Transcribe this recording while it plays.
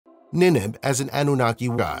Ninub as an Anunnaki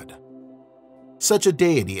god. Such a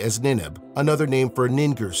deity as Ninub, another name for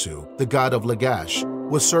Ningirsu, the god of Lagash,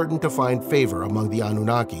 was certain to find favor among the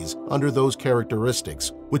Anunnakis under those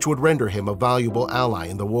characteristics which would render him a valuable ally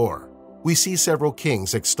in the war. We see several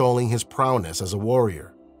kings extolling his prowess as a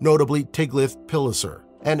warrior, notably Tiglath-Pileser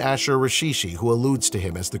and Ashur-Rishishi, who alludes to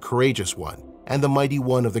him as the courageous one and the mighty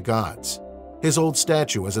one of the gods. His old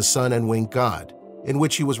statue as a sun and winged god, in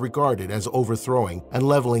which he was regarded as overthrowing and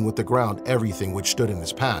leveling with the ground everything which stood in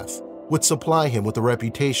his path, would supply him with the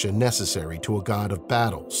reputation necessary to a god of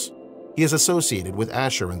battles. He is associated with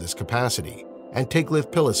Ashur in this capacity, and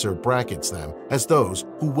Tiglath-Pileser brackets them as those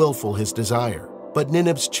who willful his desire. But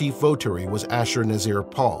Ninub's chief votary was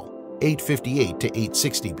Ashur-Nazir-Pal, 858 to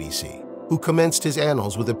 860 BC, who commenced his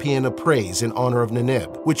annals with a paean of praise in honor of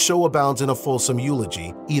Ninub, which so abounds in a fulsome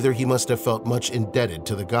eulogy, either he must have felt much indebted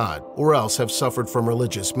to the god, or else have suffered from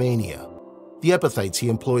religious mania. The epithets he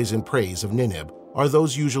employs in praise of Ninub are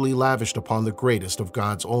those usually lavished upon the greatest of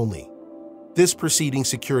gods only. This proceeding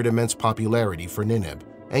secured immense popularity for Ninub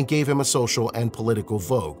and gave him a social and political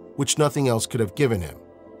vogue which nothing else could have given him.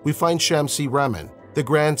 We find Shamsi-Ramman, the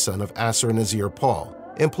grandson of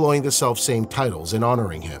Ashur-Nazir-Pal, employing the self-same titles in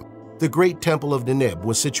honoring him. The great temple of Ninub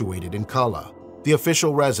was situated in Kala, the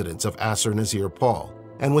official residence of Ashur-Nazir-Pal,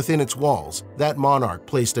 and within its walls, that monarch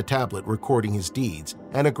placed a tablet recording his deeds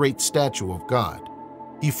and a great statue of God.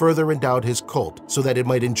 He further endowed his cult so that it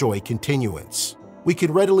might enjoy continuance. We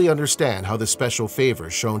can readily understand how the special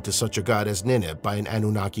favors shown to such a god as Ninub by an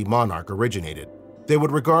Anunnaki monarch originated. They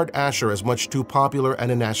would regard Ashur as much too popular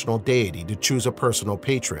and a national deity to choose a personal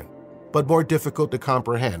patron, but more difficult to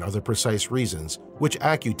comprehend are the precise reasons which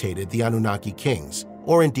actuated the Anunnaki kings,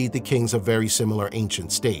 or indeed the kings of very similar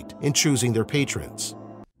ancient state, in choosing their patrons.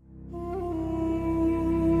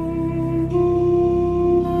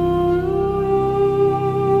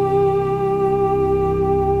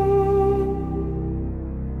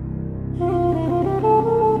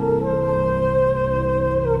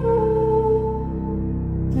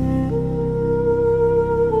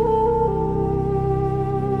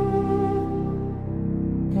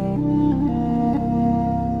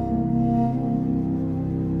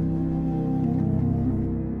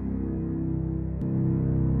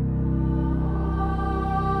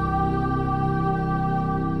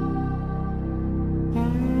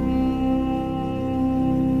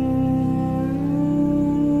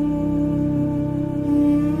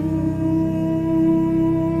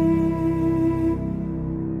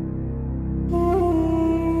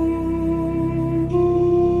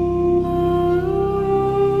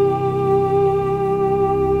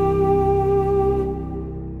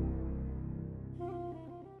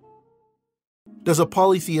 Does a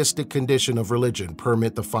polytheistic condition of religion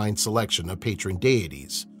permit the fine selection of patron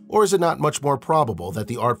deities? Or is it not much more probable that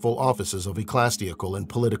the artful offices of ecclesiastical and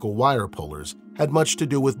political wire pullers had much to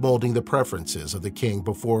do with molding the preferences of the king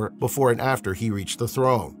before and after he reached the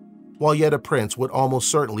throne, while yet a prince would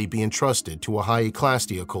almost certainly be entrusted to a high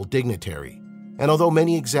ecclesiastical dignitary? And although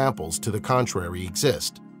many examples to the contrary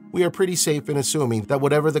exist, we are pretty safe in assuming that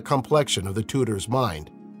whatever the complexion of the tutor's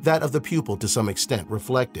mind, that of the pupil to some extent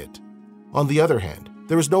reflect it. On the other hand,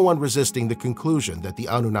 there is no one resisting the conclusion that the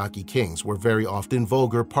Anunnaki kings were very often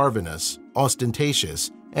vulgar, parvenus,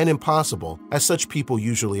 ostentatious, and impossible, as such people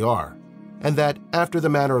usually are, and that, after the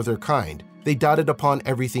manner of their kind, they dotted upon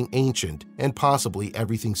everything ancient and possibly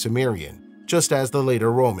everything Sumerian, just as the later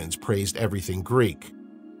Romans praised everything Greek.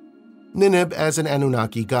 Ninub as an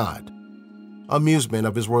Anunnaki god. Amusement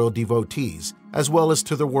of his royal devotees, as well as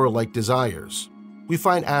to their warlike desires. We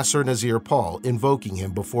find Ashur-Nazir-Pal invoking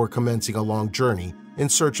him before commencing a long journey in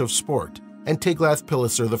search of sport, and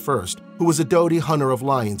Tiglath-Pileser I, who was a doughty hunter of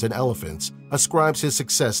lions and elephants, ascribes his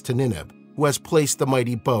success to Ninub, who has placed the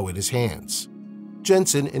mighty bow in his hands.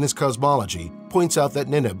 Jensen, in his cosmology, points out that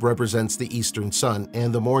Ninub represents the eastern sun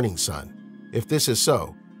and the morning sun. If this is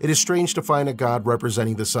so, it is strange to find a god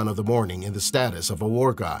representing the son of the morning in the status of a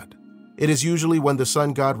war god. It is usually when the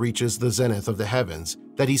sun god reaches the zenith of the heavens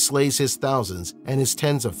that he slays his thousands and his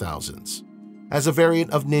tens of thousands. As a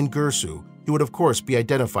variant of Ningirsu, he would of course be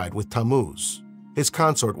identified with Tammuz. His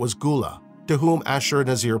consort was Gula, to whom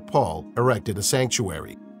Ashur-Nazir-Pal erected a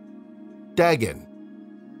sanctuary. Dagon.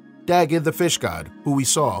 Dagon, the fish god, who we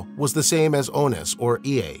saw, was the same as Onus or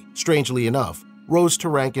Ea, strangely enough, rose to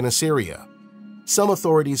rank in Assyria. Some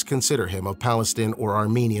authorities consider him of Palestinian or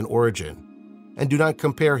Armenian origin, and do not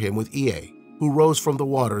compare him with Ea, who rose from the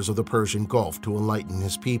waters of the Persian Gulf to enlighten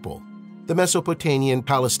his people. The Mesopotamian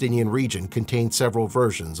Palestinian region contained several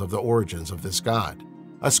versions of the origins of this god,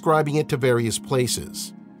 ascribing it to various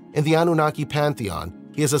places. In the Anunnaki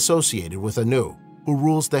pantheon, he is associated with Anu, who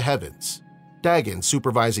rules the heavens, Dagon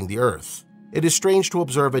supervising the earth. It is strange to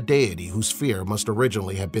observe a deity whose sphere must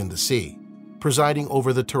originally have been the sea, presiding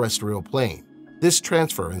over the terrestrial plane. This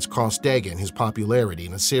transference cost Dagon his popularity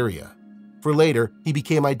in Assyria. For later, he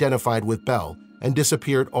became identified with Bel and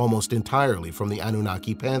disappeared almost entirely from the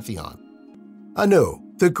Anunnaki pantheon. Anu,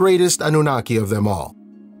 the greatest Anunnaki of them all.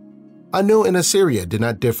 Anu in Assyria did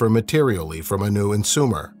not differ materially from Anu in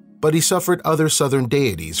Sumer, but he suffered other southern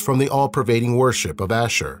deities from the all-pervading worship of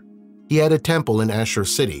Ashur. He had a temple in Ashur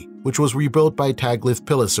city, which was rebuilt by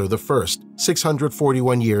Tiglath-Pileser I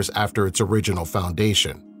 641 years after its original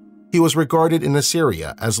foundation. He was regarded in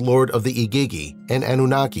Assyria as lord of the Igigi and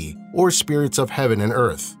Anunnaki, or spirits of heaven and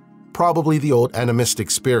earth, probably the old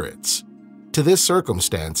animistic spirits. To this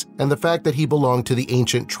circumstance, and the fact that he belonged to the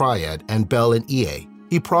ancient Triad and Bel and Ea,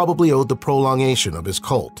 he probably owed the prolongation of his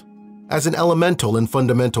cult. As an elemental and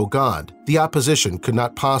fundamental god, the opposition could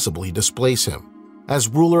not possibly displace him. As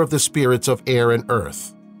ruler of the spirits of air and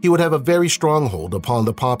earth, he would have a very strong hold upon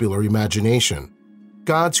the popular imagination.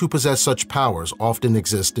 Gods who possess such powers often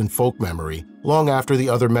exist in folk memory long after the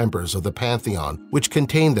other members of the pantheon which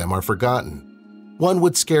contain them are forgotten. One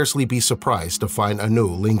would scarcely be surprised to find Anu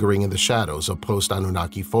lingering in the shadows of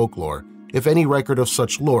post-Anunnaki folklore if any record of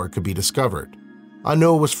such lore could be discovered.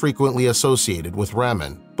 Anu was frequently associated with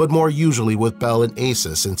Raman, but more usually with Bel and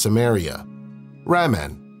Asis in Samaria.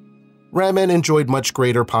 Raman enjoyed much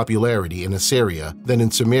greater popularity in Assyria than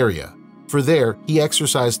in Samaria, for there he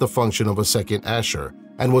exercised the function of a second Ashur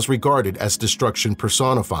and was regarded as destruction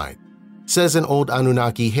personified. Says an old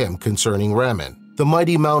Anunnaki hymn concerning Raman, "The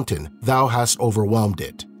mighty mountain, thou hast overwhelmed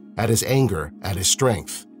it. At his anger, at his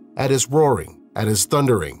strength, at his roaring, at his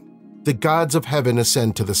thundering. The gods of heaven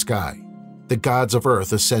ascend to the sky. The gods of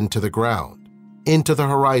earth ascend to the ground. Into the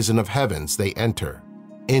horizon of heavens they enter.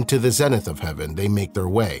 Into the zenith of heaven they make their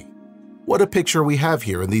way." What a picture we have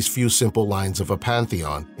here in these few simple lines of a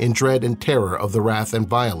pantheon in dread and terror of the wrath and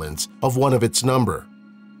violence of one of its number.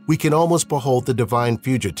 We can almost behold the divine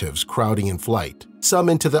fugitives crowding in flight, some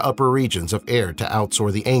into the upper regions of air to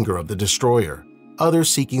outsoar the anger of the destroyer, others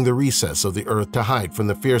seeking the recess of the earth to hide from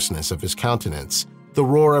the fierceness of his countenance, the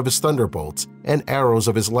roar of his thunderbolts, and arrows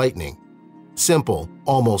of his lightning. Simple,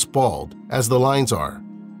 almost bald, as the lines are,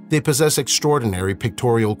 they possess extraordinary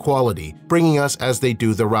pictorial quality, bringing us as they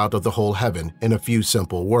do the rout of the whole heaven in a few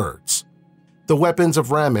simple words. The weapons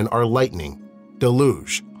of Raman are lightning,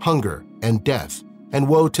 deluge, hunger, and death, and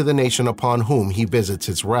woe to the nation upon whom he visits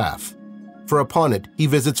his wrath. For upon it he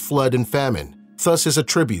visits flood and famine, thus his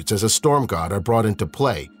attributes as a storm god are brought into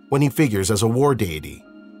play when he figures as a war deity.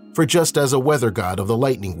 For just as a weather god of the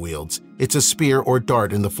lightning wields, it's a spear or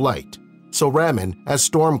dart in the flight, so Raman, as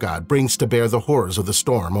storm god, brings to bear the horrors of the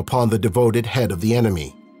storm upon the devoted head of the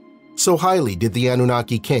enemy. So highly did the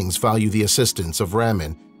Anunnaki kings value the assistance of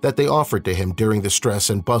Raman that they offered to him during the stress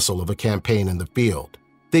and bustle of a campaign in the field.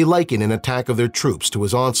 They liken an attack of their troops to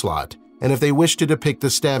his onslaught, and if they wish to depict the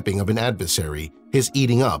stamping of an adversary, his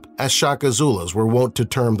eating up, as Shaka Zulas were wont to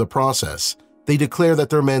term the process, they declare that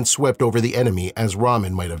their men swept over the enemy as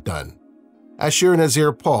Raman might have done.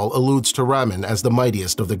 Ashur-Nazir Paul alludes to Raman as the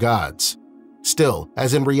mightiest of the gods. Still,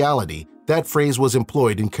 as in reality, that phrase was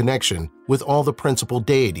employed in connection with all the principal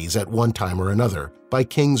deities at one time or another by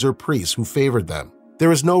kings or priests who favored them.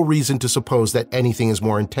 There is no reason to suppose that anything is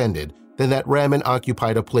more intended than that Raman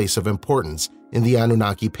occupied a place of importance in the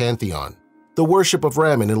Anunnaki pantheon. The worship of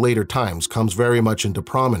Raman in later times comes very much into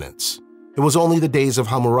prominence. It was only the days of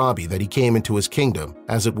Hammurabi that he came into his kingdom,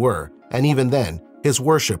 as it were, and even then, his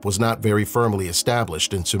worship was not very firmly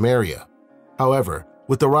established in Sumeria. However,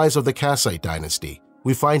 with the rise of the Kassite dynasty,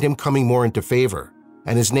 we find him coming more into favor,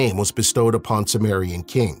 and his name was bestowed upon Sumerian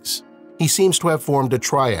kings. He seems to have formed a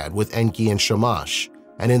triad with Enki and Shamash,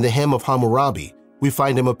 and in the hymn of Hammurabi, we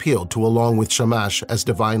find him appealed to along with Shamash as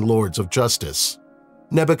divine lords of justice.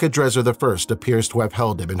 Nebuchadrezzar I appears to have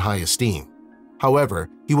held him in high esteem. However,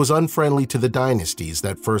 he was unfriendly to the dynasties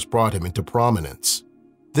that first brought him into prominence.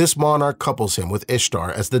 This monarch couples him with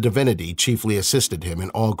Ishtar as the divinity chiefly assisted him in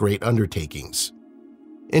all great undertakings.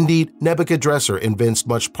 Indeed, Nebuchadrezzar evinced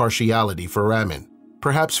much partiality for Raman,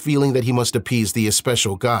 perhaps feeling that he must appease the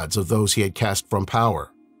especial gods of those he had cast from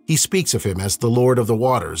power. He speaks of him as the lord of the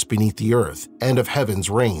waters beneath the earth and of heaven's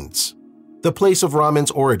reigns. The place of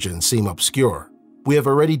Raman's origins seem obscure. We have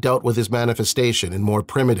already dealt with his manifestation in more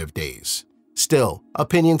primitive days. Still,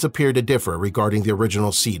 opinions appear to differ regarding the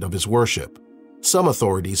original seat of his worship. Some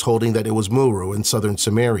authorities holding that it was Muru in southern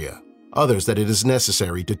Samaria, others that it is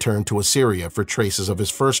necessary to turn to Assyria for traces of his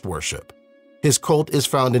first worship. His cult is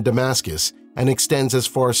found in Damascus and extends as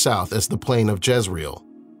far south as the plain of Jezreel.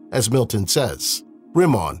 As Milton says,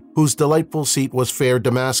 Rimmon, whose delightful seat was fair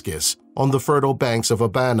Damascus, on the fertile banks of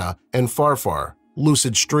Abana and Pharphar,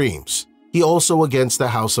 lucid streams. He also against the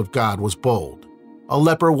house of God was bold. A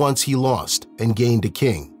leper once he lost, and gained a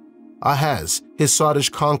king. Ahaz, his sottish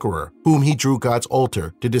conqueror, whom he drew God's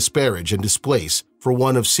altar to disparage and displace for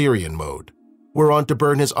one of Syrian mode, whereon to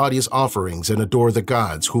burn his odious offerings and adore the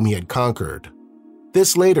gods whom he had conquered.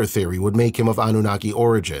 This later theory would make him of Anunnaki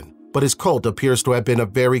origin, but his cult appears to have been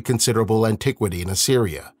of very considerable antiquity in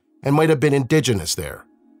Assyria, and might have been indigenous there.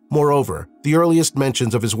 Moreover, the earliest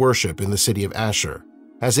mentions of his worship in the city of Ashur,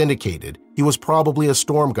 as indicated, he was probably a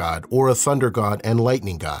storm god or a thunder god and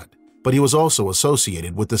lightning god, but he was also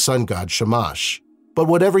associated with the sun god Shamash. But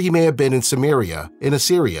whatever he may have been in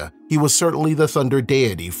Assyria, he was certainly the thunder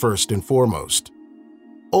deity first and foremost.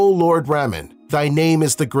 O Lord Raman, thy name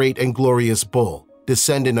is the great and glorious bull,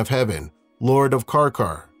 descendant of heaven, Lord of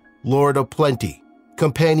Karkar, Lord of plenty,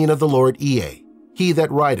 companion of the Lord Ea. He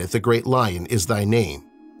that rideth the great lion is thy name.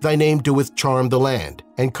 Thy name doeth charm the land,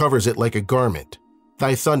 and covers it like a garment.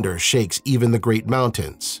 Thy thunder shakes even the great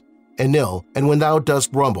mountains. Enil, and when thou dost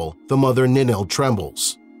rumble, the mother Ninil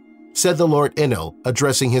trembles. Said the Lord Enil,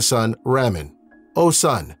 addressing his son Raman, O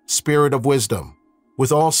son, spirit of wisdom,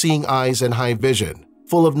 with all-seeing eyes and high vision,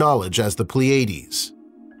 full of knowledge as the Pleiades.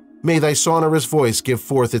 May thy sonorous voice give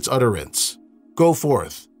forth its utterance. Go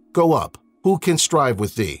forth, go up, who can strive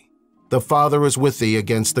with thee? The Father is with thee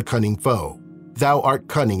against the cunning foe. Thou art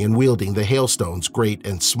cunning in wielding the hailstones great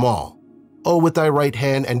and small. O with thy right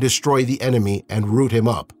hand and destroy the enemy and root him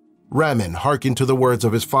up. Raman hearkened to the words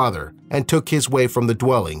of his father and took his way from the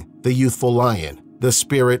dwelling, the youthful lion, the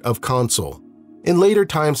spirit of counsel. In later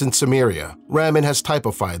times in Samaria, Raman has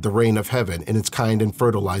typified the reign of heaven in its kind and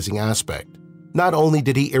fertilizing aspect. Not only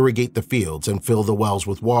did he irrigate the fields and fill the wells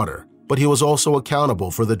with water, but he was also accountable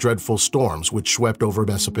for the dreadful storms which swept over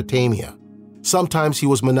Mesopotamia. Sometimes he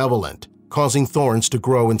was malevolent, causing thorns to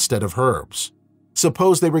grow instead of herbs.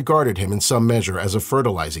 Suppose they regarded him in some measure as a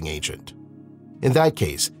fertilizing agent. In that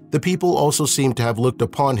case, the people also seem to have looked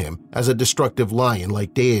upon him as a destructive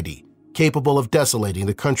lion-like deity, capable of desolating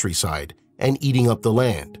the countryside and eating up the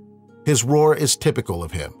land. His roar is typical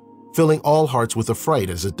of him, filling all hearts with affright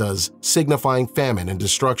as it does, signifying famine and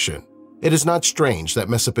destruction. It is not strange that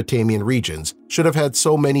Mesopotamian regions should have had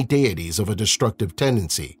so many deities of a destructive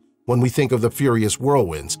tendency when we think of the furious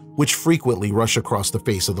whirlwinds which frequently rush across the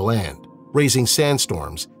face of the land, raising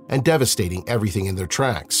sandstorms and devastating everything in their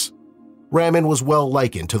tracks. Raman was well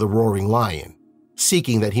likened to the roaring lion,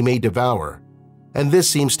 seeking that he may devour, and this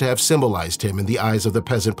seems to have symbolized him in the eyes of the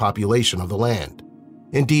peasant population of the land.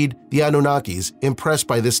 Indeed, the Anunnakis, impressed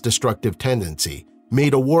by this destructive tendency,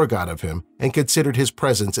 made a war god of him and considered his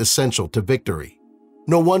presence essential to victory.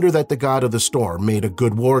 No wonder that the god of the storm made a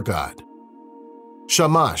good war god.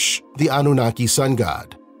 Shamash, the Anunnaki sun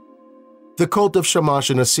god. The cult of Shamash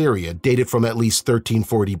in Assyria dated from at least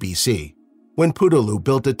 1340 BC. When Pudulu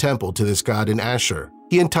built a temple to this god in Ashur,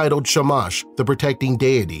 he entitled Shamash the protecting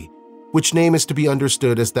deity, which name is to be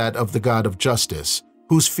understood as that of the god of justice,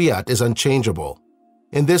 whose fiat is unchangeable.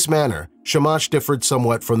 In this manner, Shamash differed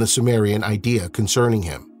somewhat from the Sumerian idea concerning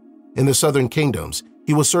him. In the southern kingdoms,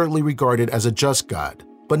 he was certainly regarded as a just god,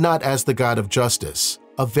 but not as the god of justice,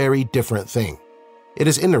 a very different thing. It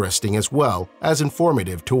is interesting as well as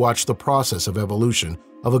informative to watch the process of evolution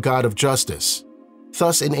of a god of justice.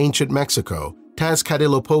 Thus, in ancient Mexico,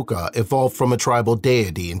 Tezcatlipoca evolved from a tribal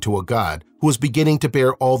deity into a god who was beginning to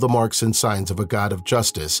bear all the marks and signs of a god of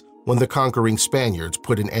justice when the conquering Spaniards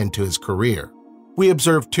put an end to his career. We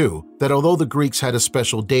observe, too, that although the Greeks had a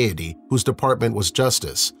special deity whose department was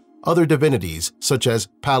justice, other divinities, such as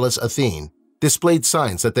Pallas Athene, displayed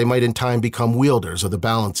signs that they might in time become wielders of the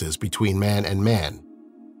balances between man and man.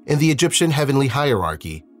 In the Egyptian heavenly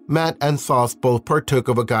hierarchy, Mat and Thoth both partook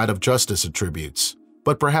of a god of justice attributes,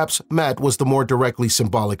 but perhaps Mat was the more directly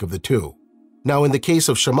symbolic of the two. Now, in the case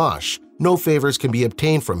of Shamash, no favors can be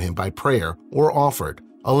obtained from him by prayer or offered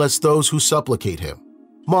unless those who supplicate him,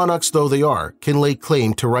 monarchs though they are, can lay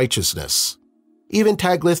claim to righteousness. Even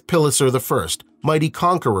Tiglath-Pileser I, mighty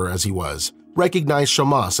conqueror as he was, recognized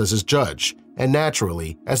Shamash as his judge, and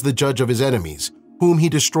naturally as the judge of his enemies, whom he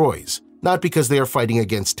destroys, not because they are fighting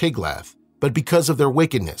against Tiglath, but because of their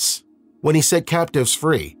wickedness. When he set captives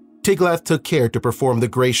free, Tiglath took care to perform the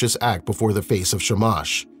gracious act before the face of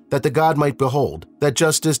Shamash, that the god might behold that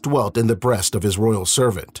justice dwelt in the breast of his royal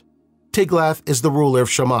servant. Tiglath is the ruler of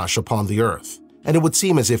Shamash upon the earth, and it would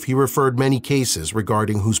seem as if he referred many cases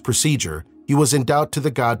regarding whose procedure he was in doubt to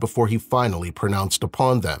the god before he finally pronounced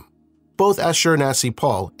upon them. Both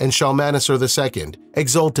Ashurnasirpal and Shalmaneser II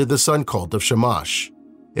exalted the sun cult of Shamash.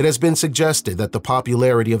 It has been suggested that the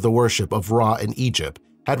popularity of the worship of Ra in Egypt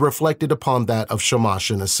had reflected upon that of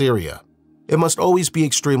Shamash in Assyria. It must always be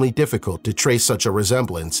extremely difficult to trace such a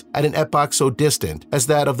resemblance at an epoch so distant as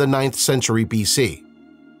that of the 9th century BC.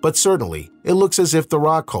 But certainly, it looks as if the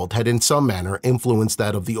Ra cult had in some manner influenced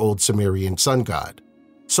that of the old Sumerian sun god.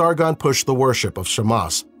 Sargon pushed the worship of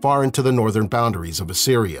Shamash far into the northern boundaries of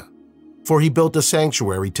Assyria, for he built a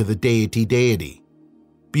sanctuary to the deity.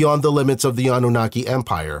 Beyond the limits of the Anunnaki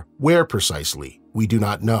Empire, where precisely, we do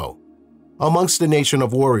not know. Amongst a nation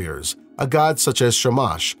of warriors, a god such as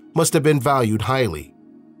Shamash must have been valued highly,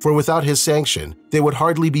 for without his sanction, they would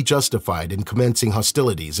hardly be justified in commencing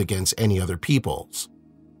hostilities against any other peoples.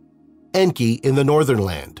 Enki in the northern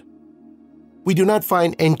land. We do not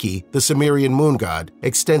find Enki, the Sumerian moon god,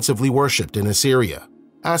 extensively worshipped in Assyria.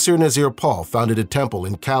 Assur-nazir-pal founded a temple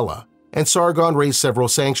in Kala, and Sargon raised several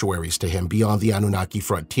sanctuaries to him beyond the Anunnaki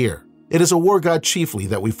frontier. It is a war god chiefly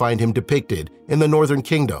that we find him depicted in the northern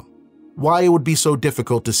kingdom. Why it would be so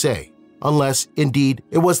difficult to say, unless, indeed,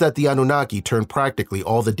 it was that the Anunnaki turned practically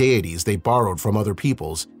all the deities they borrowed from other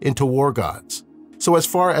peoples into war gods. So as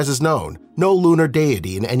far as is known, no lunar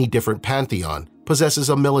deity in any different pantheon possesses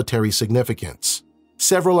a military significance.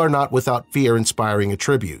 Several are not without fear-inspiring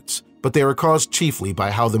attributes, but they are caused chiefly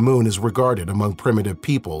by how the moon is regarded among primitive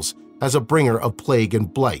peoples as a bringer of plague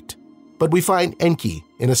and blight. But we find Enki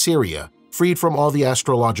in Assyria freed from all the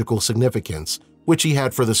astrological significance which he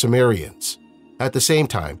had for the Sumerians. At the same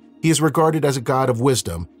time, he is regarded as a god of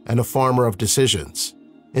wisdom and a farmer of decisions,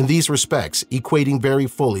 in these respects equating very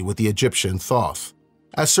fully with the Egyptian Thoth.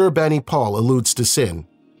 Assur-bani-pal alludes to Sin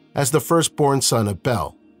as the firstborn son of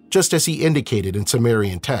Bel, just as he indicated in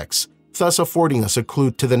Sumerian texts, thus affording us a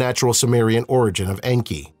clue to the natural Sumerian origin of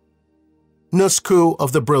Enki. Nusku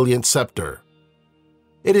of the Brilliant Scepter.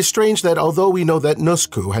 It is strange that although we know that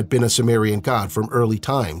Nusku had been a Sumerian god from early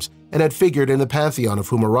times and had figured in the pantheon of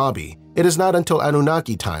Hammurabi, it is not until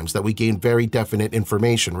Anunnaki times that we gain very definite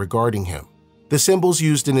information regarding him. The symbols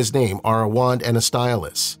used in his name are a wand and a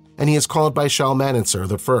stylus, and he is called by Shalmaneser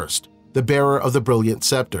I, the bearer of the Brilliant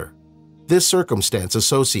Scepter. This circumstance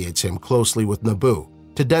associates him closely with Nabu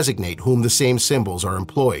to designate whom the same symbols are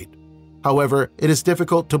employed. However, it is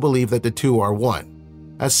difficult to believe that the two are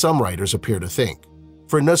one, as some writers appear to think,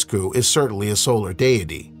 for Nusku is certainly a solar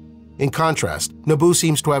deity. In contrast, Nabu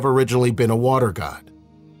seems to have originally been a water god.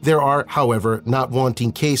 There are, however, not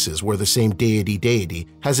wanting cases where the same deity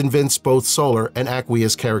has evinced both solar and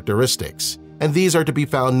aqueous characteristics, and these are to be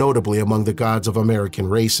found notably among the gods of American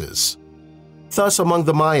races. Thus, among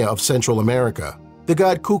the Maya of Central America, the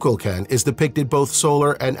god Kukulkan is depicted both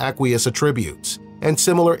solar and aqueous attributes, and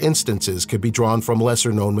similar instances could be drawn from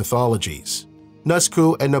lesser-known mythologies.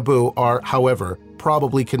 Nusku and Nabu are, however,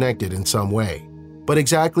 probably connected in some way, but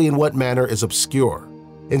exactly in what manner is obscure.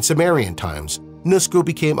 In Sumerian times, Nusku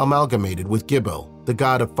became amalgamated with Gibel, the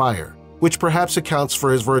god of fire, which perhaps accounts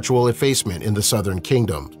for his virtual effacement in the southern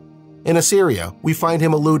kingdom. In Assyria, we find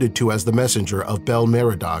him alluded to as the messenger of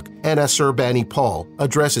Bel-Merodach, and Assur-bani-pal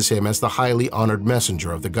addresses him as the highly honored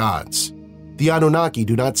messenger of the gods. The Anunnaki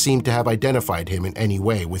do not seem to have identified him in any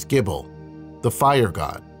way with Gibel, the fire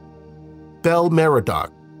god.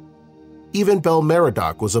 Bel-Merodach. Even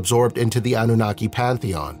Bel-Merodach was absorbed into the Anunnaki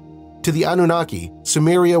pantheon. To the Anunnaki,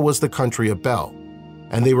 Sumeria was the country of Bel,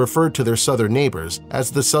 and they referred to their southern neighbors as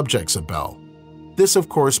the subjects of Bel. This, of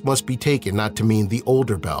course, must be taken not to mean the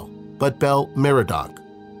older Bel, but Bel-Merodach.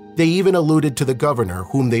 They even alluded to the governor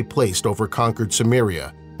whom they placed over conquered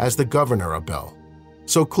Sumeria as the governor of Bel.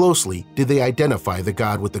 So closely did they identify the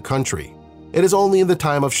god with the country. It is only in the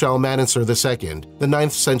time of Shalmaneser II, the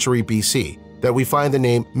 9th century BC, that we find the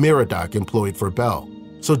name Merodach employed for Bel,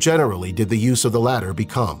 so generally did the use of the latter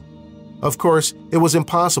become. Of course, it was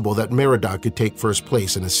impossible that Merodach could take first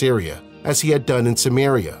place in Assyria, as he had done in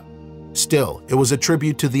Sumeria. Still, it was a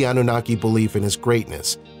tribute to the Anunnaki belief in his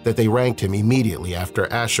greatness that they ranked him immediately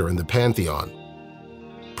after Ashur in the pantheon.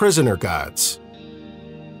 Prisoner gods.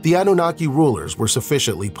 The Anunnaki rulers were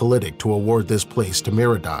sufficiently politic to award this place to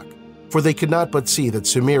Merodach, for they could not but see that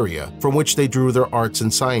Sumeria, from which they drew their arts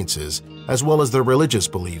and sciences, as well as their religious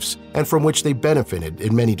beliefs, and from which they benefited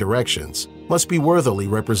in many directions, must be worthily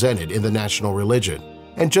represented in the national religion.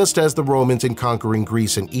 And just as the Romans in conquering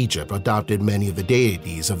Greece and Egypt adopted many of the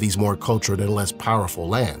deities of these more cultured and less powerful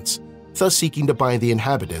lands, thus seeking to bind the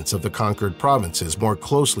inhabitants of the conquered provinces more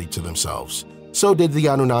closely to themselves, so did the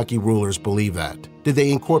Anunnaki rulers believe that, did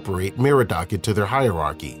they incorporate Merodach into their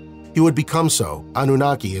hierarchy, he would become so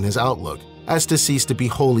Anunnaki in his outlook as to cease to be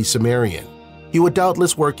wholly Sumerian. He would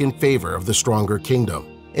doubtless work in favor of the stronger kingdom.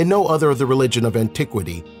 In no other of the religion of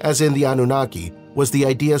antiquity, as in the Anunnaki, was the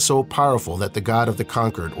idea so powerful that the god of the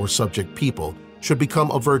conquered or subject people should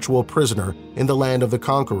become a virtual prisoner in the land of the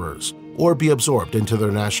conquerors or be absorbed into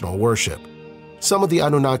their national worship. Some of the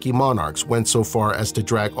Anunnaki monarchs went so far as to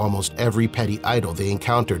drag almost every petty idol they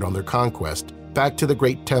encountered on their conquest back to the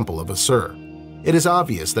great temple of Asur. It is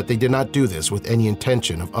obvious that they did not do this with any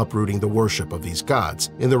intention of uprooting the worship of these gods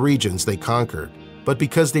in the regions they conquered, but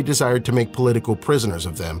because they desired to make political prisoners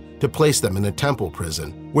of them to place them in a temple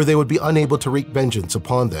prison where they would be unable to wreak vengeance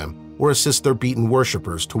upon them or assist their beaten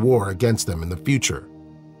worshippers to war against them in the future.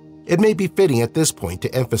 It may be fitting at this point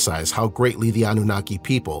to emphasize how greatly the Anunnaki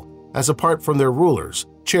people, as apart from their rulers,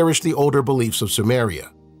 cherished the older beliefs of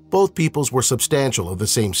Sumeria. Both peoples were substantial of the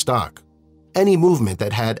same stock. Any movement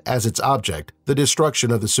that had as its object the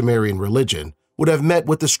destruction of the Sumerian religion would have met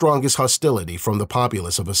with the strongest hostility from the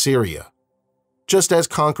populace of Assyria. Just as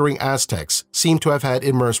conquering Aztecs seem to have had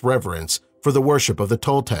immense reverence for the worship of the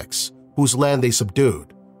Toltecs, whose land they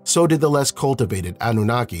subdued, so did the less cultivated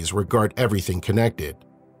Anunnakis regard everything connected,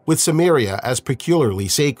 with Sumeria as peculiarly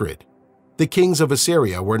sacred. The kings of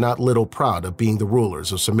Assyria were not little proud of being the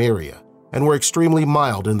rulers of Sumeria, and were extremely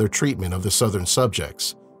mild in their treatment of the southern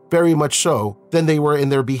subjects, very much so than they were in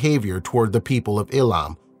their behavior toward the people of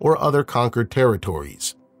Elam or other conquered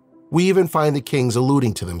territories. We even find the kings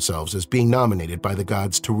alluding to themselves as being nominated by the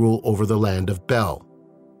gods to rule over the land of Bel.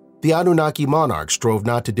 The Anunnaki monarchs strove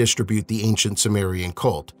not to distribute the ancient Sumerian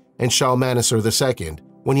cult, and Shalmaneser II,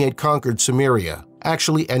 when he had conquered Sumeria,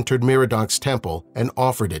 actually entered Merodach's temple and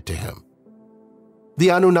offered it to him.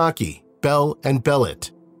 The Anunnaki, Bel and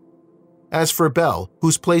Belit. As for Bel,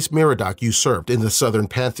 whose place Merodach usurped in the southern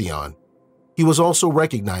pantheon, he was also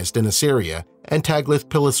recognized in Assyria, and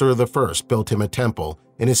Taglith-Pileser I built him a temple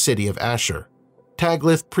in his city of Ashur.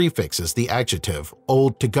 Taglith prefixes the adjective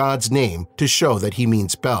old to God's name to show that he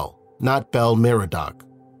means Bel, not Bel-Merodach.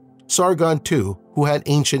 Sargon II, who had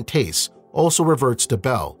ancient tastes, also reverts to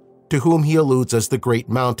Bel, to whom he alludes as the Great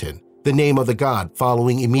Mountain, the name of the god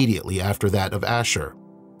following immediately after that of Ashur.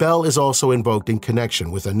 Bel is also invoked in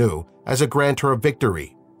connection with Anu as a grantor of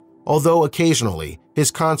victory, although occasionally his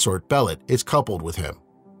consort Belit is coupled with him.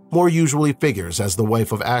 More usually figures as the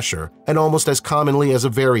wife of Ashur and almost as commonly as a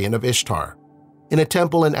variant of Ishtar. In a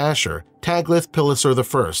temple in Ashur, Taglith-Pileser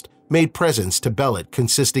I made presents to Belit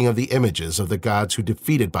consisting of the images of the gods who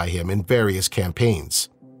defeated by him in various campaigns.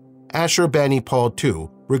 Ashur-bani-pal II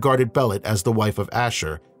regarded Belit as the wife of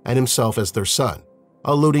Ashur and himself as their son,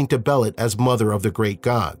 alluding to Belit as mother of the great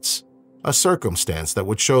gods, a circumstance that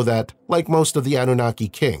would show that, like most of the Anunnaki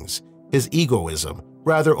kings, his egoism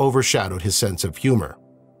rather overshadowed his sense of humor.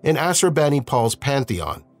 In Ashur-bani-pal's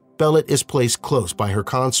pantheon, Belit is placed close by her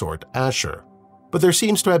consort Ashur, but there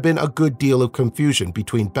seems to have been a good deal of confusion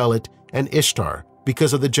between Belit and Ishtar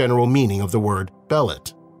because of the general meaning of the word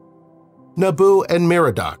Belit. Nabu and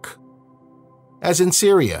Merodach. As in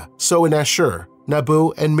Syria, so in Ashur,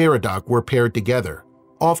 Nabu and Merodach were paired together,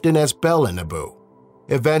 often as Bel and Nabu.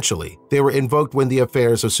 Eventually, they were invoked when the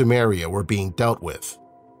affairs of Sumeria were being dealt with.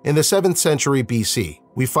 In the 7th century BC,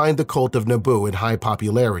 we find the cult of Nabu in high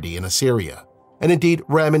popularity in Assyria, and indeed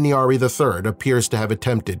Ramin-Niari III appears to have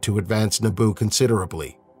attempted to advance Nabu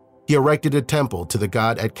considerably. He erected a temple to the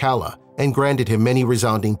god at Kala and granted him many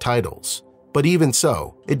resounding titles, but even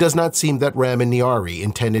so, it does not seem that Ramin-Niari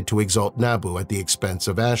intended to exalt Nabu at the expense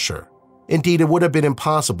of Ashur. Indeed, it would have been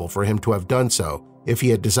impossible for him to have done so if he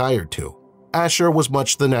had desired to. Ashur was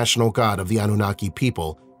much the national god of the Anunnaki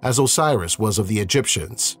people, as Osiris was of the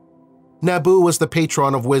Egyptians. Nabu was the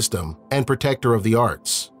patron of wisdom and protector of the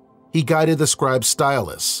arts. He guided the scribe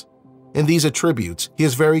Stylus. In these attributes, he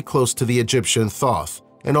is very close to the Egyptian Thoth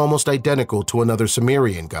and almost identical to another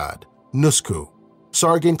Sumerian god, Nusku.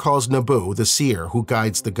 Sargon calls Nabu the seer who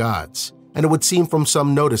guides the gods, and it would seem from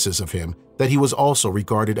some notices of him that he was also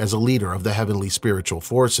regarded as a leader of the heavenly spiritual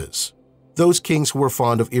forces. Those kings who were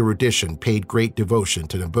fond of erudition paid great devotion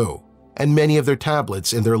to Nabu, and many of their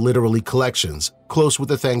tablets in their literary collections close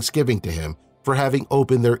with a thanksgiving to him for having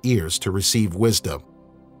opened their ears to receive wisdom.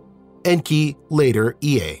 Enki, later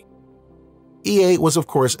Ea. Ea was of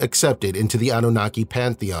course accepted into the Anunnaki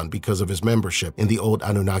pantheon because of his membership in the old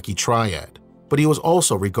Anunnaki triad, but he was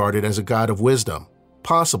also regarded as a god of wisdom,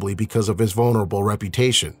 possibly because of his vulnerable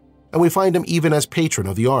reputation, and we find him even as patron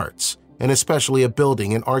of the arts, and especially of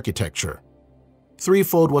building and architecture.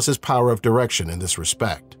 Threefold was his power of direction in this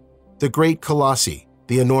respect: the great colossi,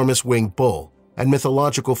 the enormous winged bull, and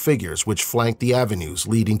mythological figures which flanked the avenues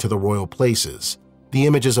leading to the royal places, the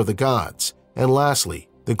images of the gods, and lastly,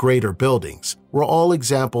 the greater buildings, were all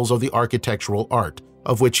examples of the architectural art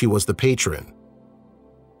of which he was the patron.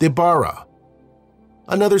 Dibara.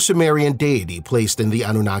 Another Sumerian deity placed in the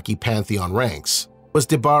Anunnaki pantheon ranks was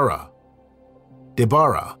Dibara.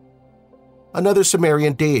 Another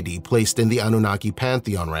Sumerian deity placed in the Anunnaki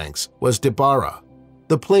pantheon ranks was Dibara,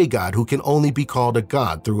 the play god who can only be called a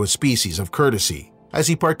god through a species of courtesy, as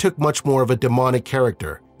he partook much more of a demonic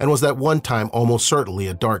character and was at one time almost certainly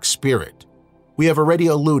a dark spirit. We have already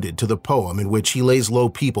alluded to the poem in which he lays low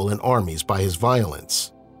people and armies by his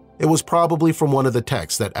violence. It was probably from one of the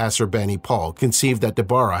texts that Assurbanipal conceived that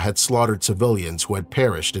Dibara had slaughtered civilians who had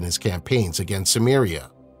perished in his campaigns against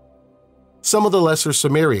Sumeria. Some of the lesser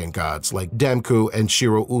Sumerian gods like Demku and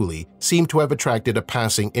Shiro-Uli seem to have attracted a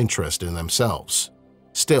passing interest in themselves.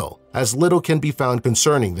 Still, as little can be found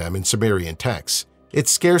concerning them in Sumerian texts,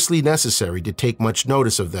 it's scarcely necessary to take much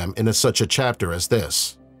notice of them in such a chapter as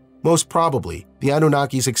this. Most probably, the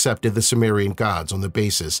Anunnakis accepted the Sumerian gods on the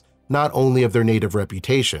basis not only of their native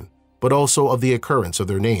reputation, but also of the occurrence of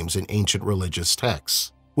their names in ancient religious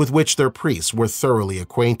texts, with which their priests were thoroughly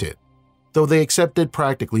acquainted. Though they accepted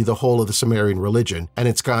practically the whole of the Sumerian religion and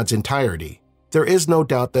its gods' entirety, there is no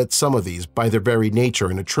doubt that some of these, by their very nature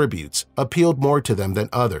and attributes, appealed more to them than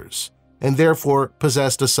others, and therefore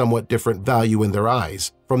possessed a somewhat different value in their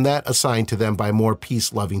eyes from that assigned to them by more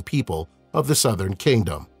peace-loving people of the Southern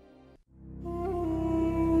Kingdom.